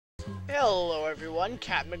Hello everyone,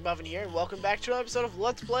 Captain McMuffin here, and welcome back to an episode of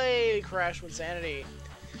Let's Play Crash Twinsanity.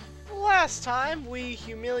 Last time, we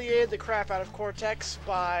humiliated the crap out of Cortex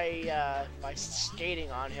by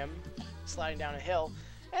skating on him, sliding down a hill.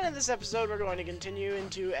 And in this episode, we're going to continue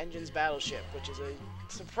into Engine's Battleship, which is a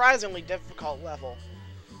surprisingly difficult level.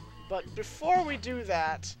 But before we do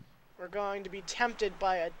that, we're going to be tempted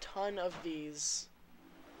by a ton of these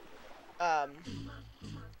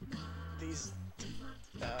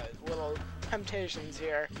little temptations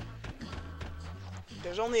here.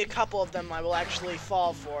 There's only a couple of them I will actually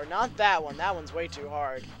fall for. Not that one. That one's way too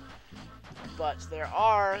hard. But there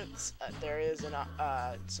is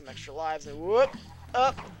some extra lives, and whoop,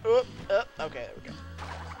 up, whoop, up. Okay, there we go.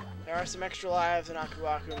 There are some extra lives, an Aku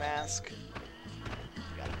Aku mask.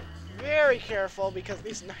 Gotta be very careful because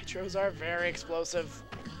these nitros are very explosive.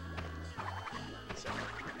 So,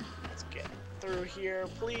 let's get through here,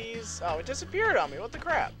 please. Oh, it disappeared on me. What the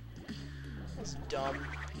crap? That's dumb.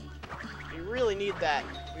 We really need that.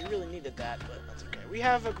 We really needed that, but that's okay. We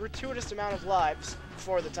have a gratuitous amount of lives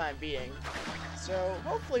for the time being, so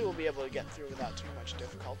hopefully we'll be able to get through without too much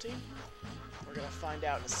difficulty. We're gonna find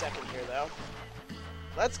out in a second here, though.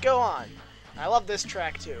 Let's go on. I love this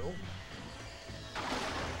track too.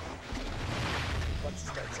 Once it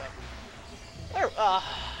starts up. There.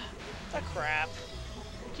 The crap.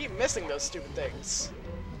 I keep missing those stupid things.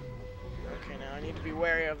 Okay, now I need to be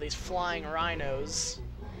wary of these flying rhinos.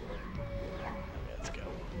 Okay, let's go.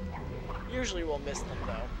 Usually we'll miss them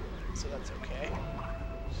though, so that's okay.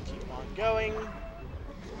 Just keep on going.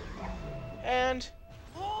 And...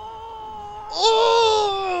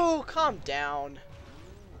 oh! Calm down.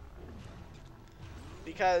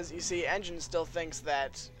 Because, you see, Engine still thinks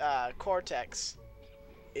that Cortex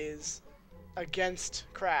is against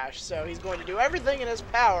Crash, so he's going to do everything in his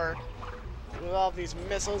power with all these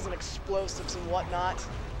missiles and explosives and whatnot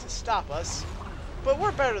to stop us. But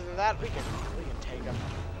we're better than that. We can take them.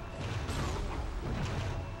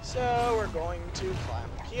 So we're going to climb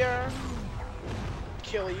up here,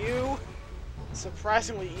 kill you,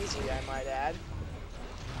 surprisingly easily, I might add.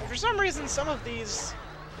 And for some reason, some of these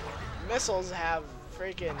missiles have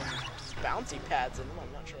freaking bouncy pads in them.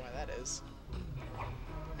 I'm not sure why that is.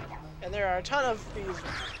 And there are a ton of these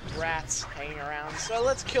rats hanging around, so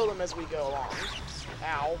let's kill them as we go along.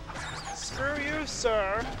 Ow. Screw you,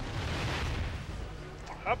 sir.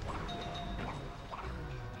 Up.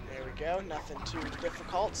 There we go. Nothing too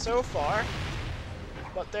difficult so far.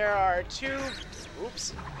 But there are two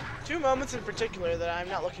moments in particular that I'm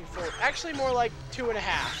not looking forward. Actually, more like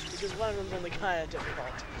 2.5, because one of them's only kind of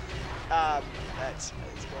difficult. That is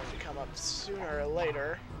going to come up sooner or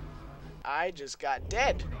later. I just got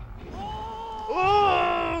dead. Ooh!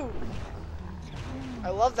 I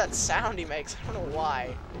love that sound he makes. I don't know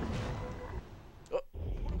why. Oh,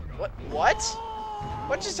 what? What?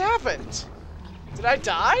 What just happened? Did I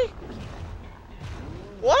die?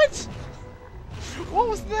 What? What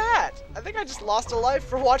was that? I think I just lost a life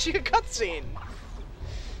for watching a cutscene.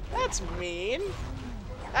 That's mean.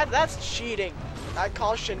 That's cheating. I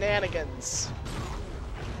call shenanigans.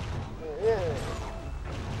 Oh.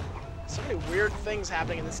 So many weird things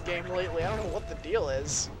happening in this game lately. I don't know what the deal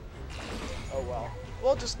is. Oh well.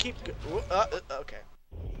 We'll just keep okay.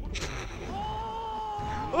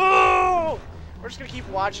 Oh! We're just gonna keep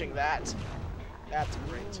watching that. That's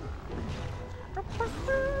great.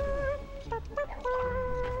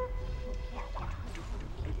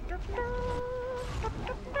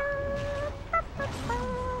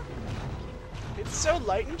 It's so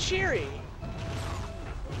light and cheery.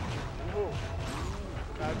 Ooh.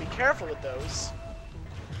 Gotta be careful with those.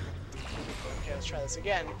 Okay, let's try this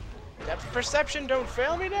again. Depth perception, don't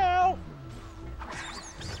fail me now!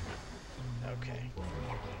 Okay.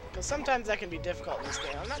 Because sometimes that can be difficult in this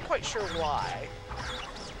game. I'm not quite sure why.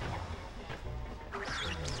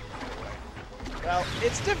 Well,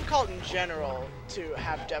 it's difficult in general to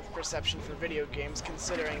have depth perception for video games,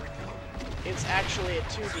 considering it's actually a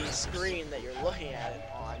 2D screen that you're looking at it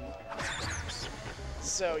on.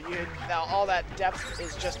 So now all that depth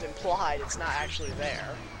is just implied, it's not actually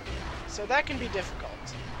there. So that can be difficult.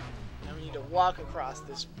 Now we need to walk across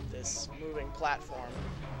this moving platform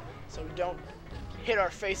so we don't hit our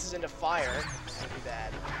faces into fire. That'd be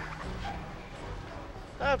bad.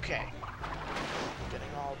 Okay.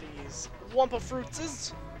 Getting all these Wumpa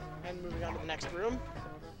Fruitses and moving on to the next room.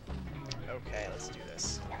 Okay, let's do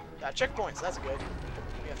this. Checkpoints, that's good.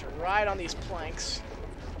 We have to ride on these planks.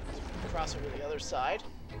 Cross over to the other side.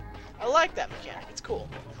 I like that mechanic, it's cool.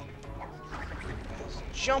 Just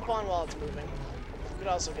jump on while it's moving. You could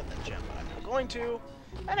also get that gem, but I'm not going to.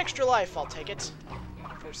 An extra life, I'll take it.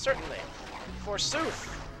 For certainly. Forsooth.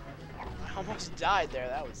 I almost died there.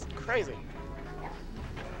 That was crazy.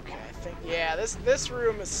 Okay, I think, yeah, this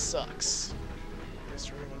room sucks.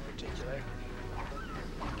 This room in particular.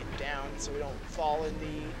 Get down so we don't fall in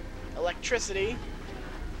the electricity.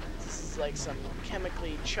 This is like some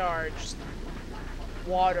chemically charged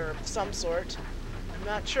water of some sort. I'm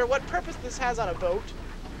not sure what purpose this has on a boat,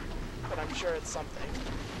 but I'm sure it's something.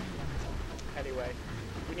 Anyway,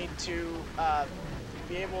 we need to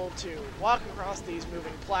be able to walk across these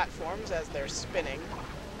moving platforms as they're spinning.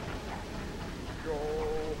 Go,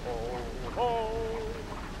 ho, ho.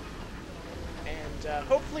 And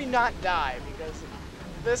hopefully not die, because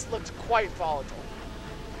this looks quite volatile.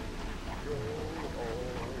 Go, ho,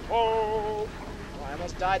 ho. Well, I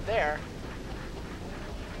almost died there.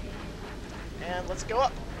 And let's go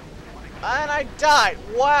up. And I died!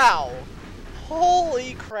 Wow!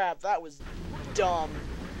 Holy crap, that was dumb.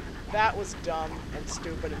 That was dumb and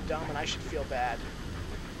stupid and dumb, and I should feel bad.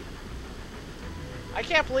 I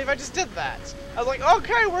can't believe I just did that. I was like,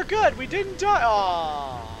 okay, we're good. We didn't die.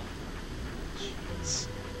 Aww. Jeez.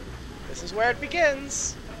 This is where it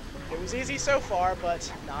begins. It was easy so far, but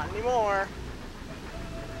not anymore.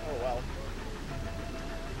 Oh well.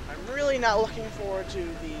 I'm really not looking forward to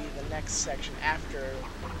the next section after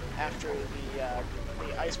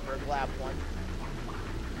the iceberg lab one.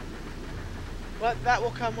 But that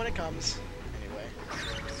will come when it comes. Anyway.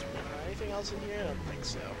 Anything else in here? I don't think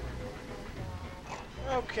so.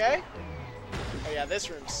 Okay. Oh yeah, this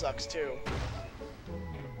room sucks too.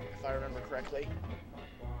 If I remember correctly.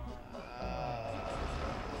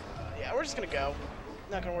 Yeah, we're just gonna go.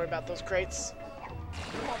 Not gonna worry about those crates.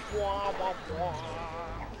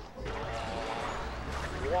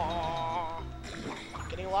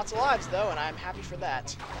 Getting lots of lives though, and I'm happy for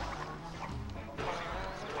that.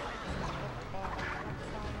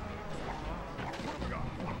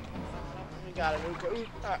 We got a new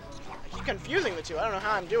I keep confusing the two. I don't know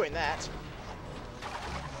how I'm doing that.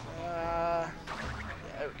 Yeah,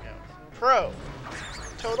 there we go. Pro.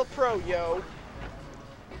 Total pro, yo.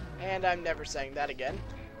 And I'm never saying that again.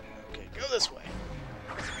 Okay, go this way.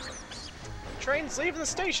 Train's leaving the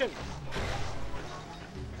station.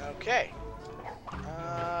 Okay.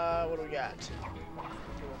 What do we got?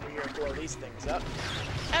 Go over here and blow these things up.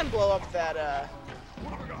 And blow up that,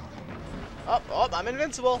 Oh, I'm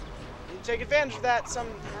invincible. Need to take advantage of that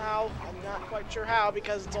somehow. I'm not quite sure how,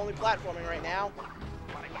 because it's only platforming right now.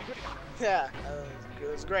 Yeah, it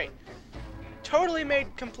was great. Totally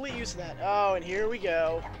made complete use of that. Oh, and here we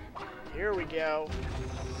go. Here we go.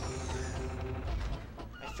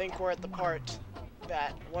 I think we're at the part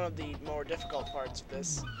that, one of the more difficult parts of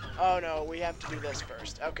this. Oh no, we have to do this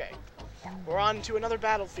first. Okay. We're on to another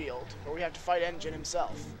battlefield, where we have to fight Engine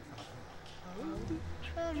himself.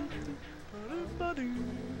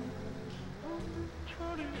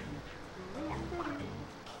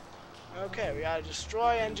 Okay, we gotta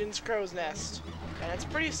destroy Engine's crow's nest. And it's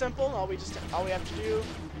pretty simple. All we have to do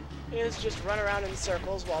is just run around in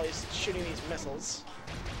circles while he's shooting these missiles.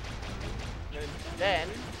 And then,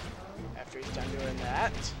 after he's done doing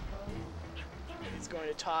that, he's going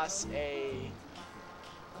to toss a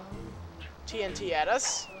TNT at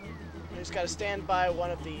us. We just gotta stand by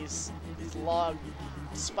one of these log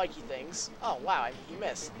spiky things. Oh wow, he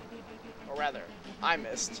missed. Or rather, I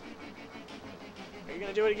missed. Are you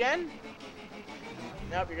gonna do it again?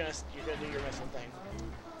 Nope, you're gonna do your missile thing.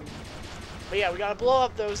 But yeah, we gotta blow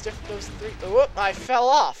up those three. Whoop! I fell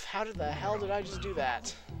off. How the hell did I just do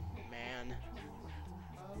that? Man.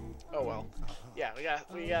 Oh well. Yeah,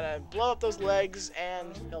 we gotta blow up those legs,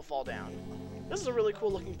 and he'll fall down. This is a really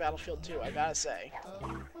cool looking battlefield too, I gotta say.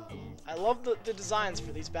 I love the designs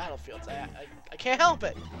for these battlefields. I can't help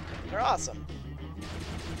it. They're awesome.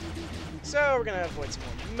 So we're gonna avoid some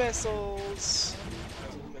more missiles.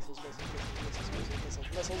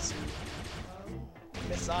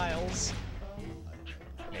 Missiles.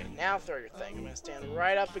 Okay, now throw your thing. I'm gonna stand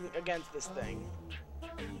right up against this thing.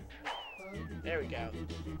 There we go.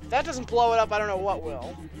 If that doesn't blow it up, I don't know what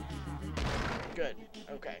will. Good.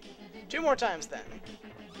 Okay. 2 more times then.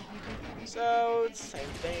 So, it's the same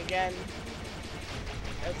thing again.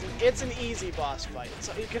 It's an easy boss fight.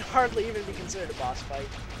 It can hardly even be considered a boss fight,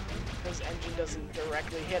 because Engine doesn't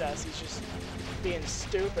directly hit us. He's just being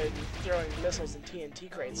stupid and throwing missiles and TNT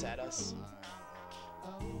crates at us.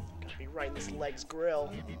 Gotta be right in this leg's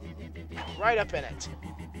grill. Right up in it.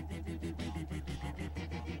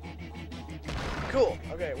 Cool.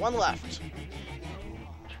 Okay, one left.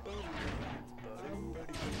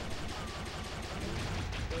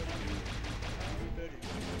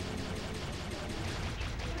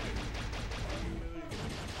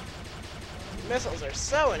 Missiles are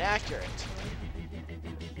so inaccurate.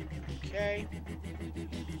 Okay.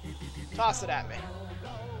 Toss it at me.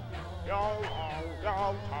 Yo ho, yo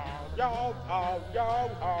ho, yo ho, yo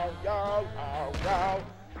ho, yo ho, yo.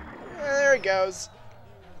 There he goes.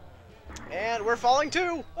 And we're falling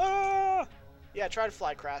too. Ah! Yeah, try to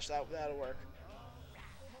fly crash. That'll work.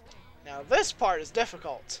 Now this part is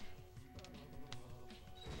difficult.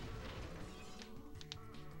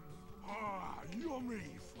 Ah, yummy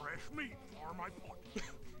fresh meat for my pot.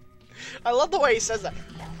 I love the way he says that.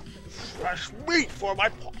 Fresh meat for my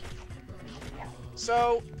pot.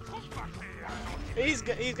 So he's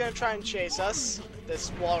gonna try and chase us.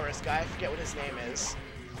 This walrus guy. I forget what his name is.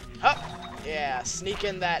 Hup. Yeah, sneak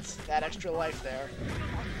in that extra life there.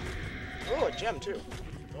 Oh, a gem too.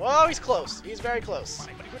 Oh, he's close. He's very close.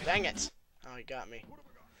 Dang it. Oh, he got me.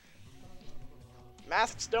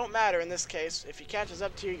 Masks don't matter in this case. If he catches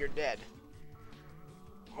up to you, you're dead.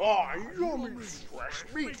 Oh, yummy fresh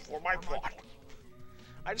meat for my pot.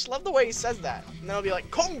 I just love the way he says that. And then he'll be like,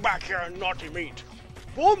 come back here, naughty meat.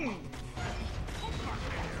 Boom!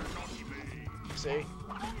 See?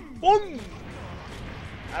 Boom!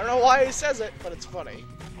 I don't know why he says it, but it's funny.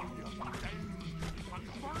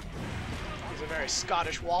 He's a very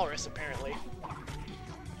Scottish walrus, apparently.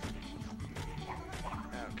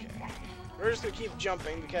 Okay. We're just gonna keep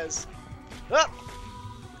jumping because... Oh!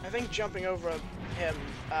 I think jumping over him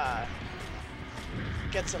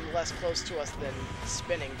gets him less close to us than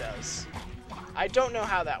spinning does. I don't know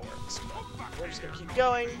how that works, but we're just gonna keep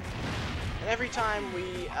going. And every time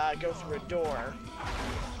we go through a door,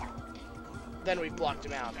 then we blocked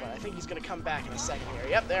him out. But I think he's gonna come back in a second here.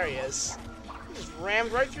 Yep, there he is. He just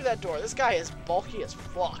rammed right through that door. This guy is bulky as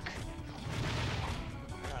fuck.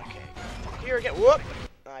 Okay. Here again. Whoop!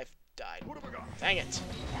 I've died. Dang it.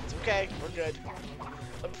 It's okay. We're good.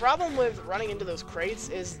 The problem with running into those crates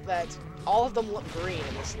is that all of them look green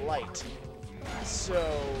in this light.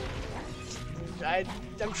 So I'm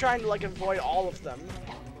trying to like avoid all of them.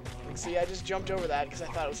 Like, see, I just jumped over that because I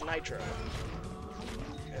thought it was nitro.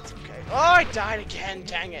 It's okay. Oh, I died again.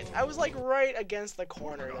 Dang it. I was like right against the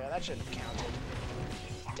corner there. That shouldn't have counted.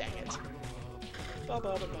 Dang it.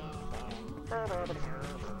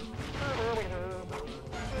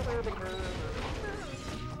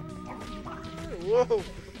 Whoa.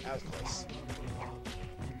 That was close.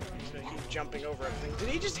 He's gonna keep jumping over everything. Did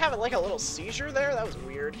he just have like a little seizure there? That was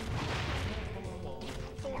weird.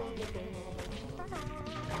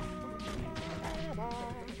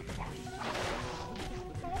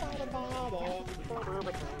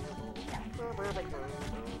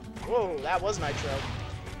 Whoa, that was nitro.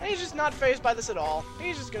 And he's just not fazed by this at all.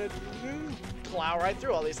 He's just gonna plow right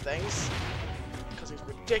through all these things. Because he's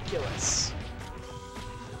ridiculous.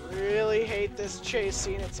 Really hate this chase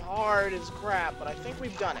scene. It's hard as crap, but I think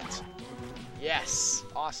we've done it. Yes.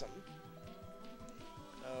 Awesome.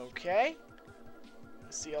 Okay. I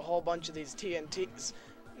see a whole bunch of these TNTs.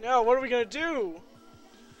 No, what are we gonna do?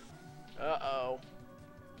 Uh-oh.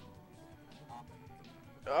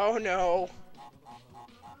 Oh no.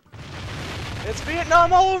 It's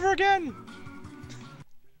Vietnam all over again!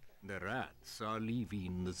 The rats are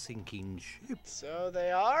leaving the sinking ship. So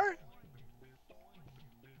they are?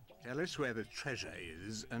 Tell us where the treasure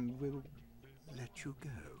is, and we'll let you go.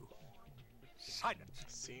 Silence.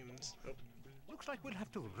 Seems... Oh. Looks like we'll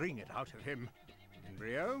have to wring it out of him.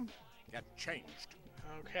 Embryo, get changed.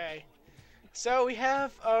 Okay. So we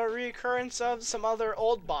have a reoccurrence of some other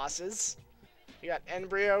old bosses. We got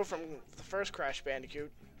Embryo from the first Crash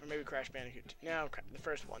Bandicoot. Or maybe Crash Bandicoot. No, the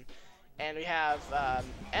first one. And we have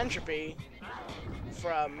Entropy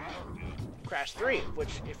from Crash 3,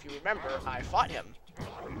 which, if you remember, I fought him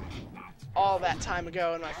all that time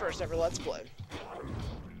ago in my first ever Let's Play.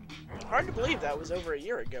 Hard to believe that was over a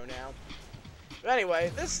year ago now. But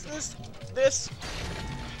anyway, this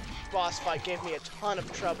boss fight gave me a ton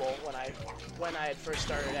of trouble when I had first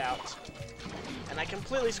started out, and I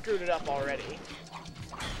completely screwed it up already.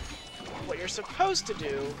 What you're supposed to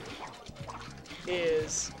do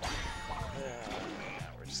is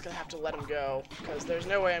we're just gonna have to let him go because there's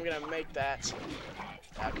no way I'm gonna make that.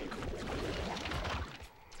 Okay, cool.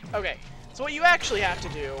 Okay, so what you actually have to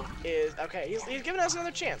do is he's giving us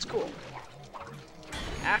another chance. Cool.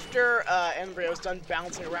 After Embryo's done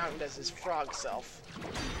bouncing around as his frog self,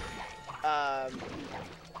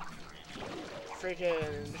 frick.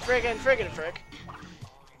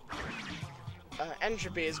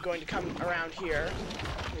 Entropy is going to come around here.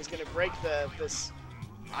 He's going to break this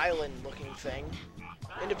island-looking thing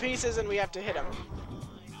into pieces, and we have to hit him.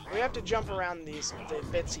 We have to jump around the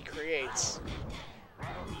bits he creates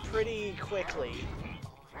pretty quickly,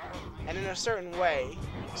 and in a certain way,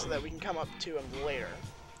 so that we can come up to him later.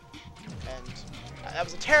 And That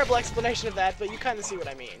was a terrible explanation of that, but you kind of see what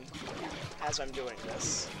I mean as I'm doing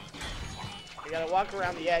this. You gotta walk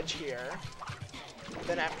around the edge here,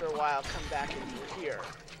 then after a while come back in through here.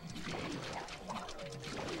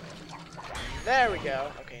 There we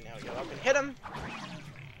go. Okay, now we go up and hit him.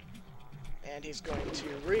 And he's going to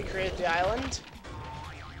recreate the island.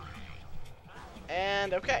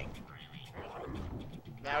 And okay.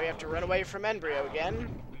 Now we have to run away from Embryo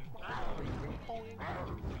again.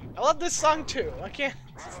 I love this song too. I can't...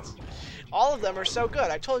 All of them are so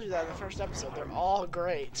good. I told you that in the first episode. They're all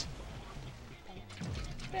great.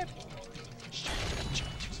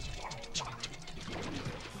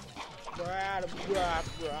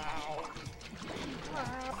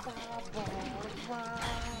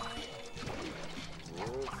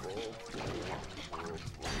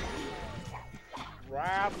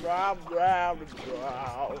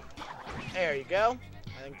 There you go.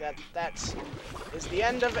 I think that is the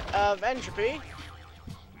end of Entropy.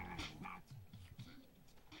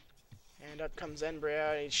 And up comes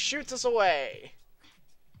Embryo, and he shoots us away.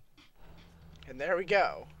 And there we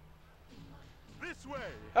go. This way.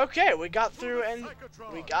 Okay, we got through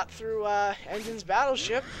Engine's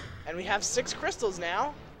battleship, and we have 6 crystals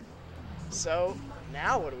now. So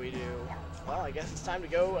now what do we do? Well, I guess it's time to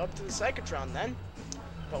go up to the Psychotron then.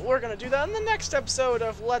 But we're gonna do that in the next episode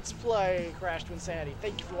of Let's Play Crash Twinsanity.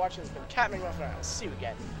 Thank you for watching. It's been Cat McMuffin. I'll see you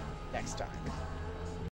again next time.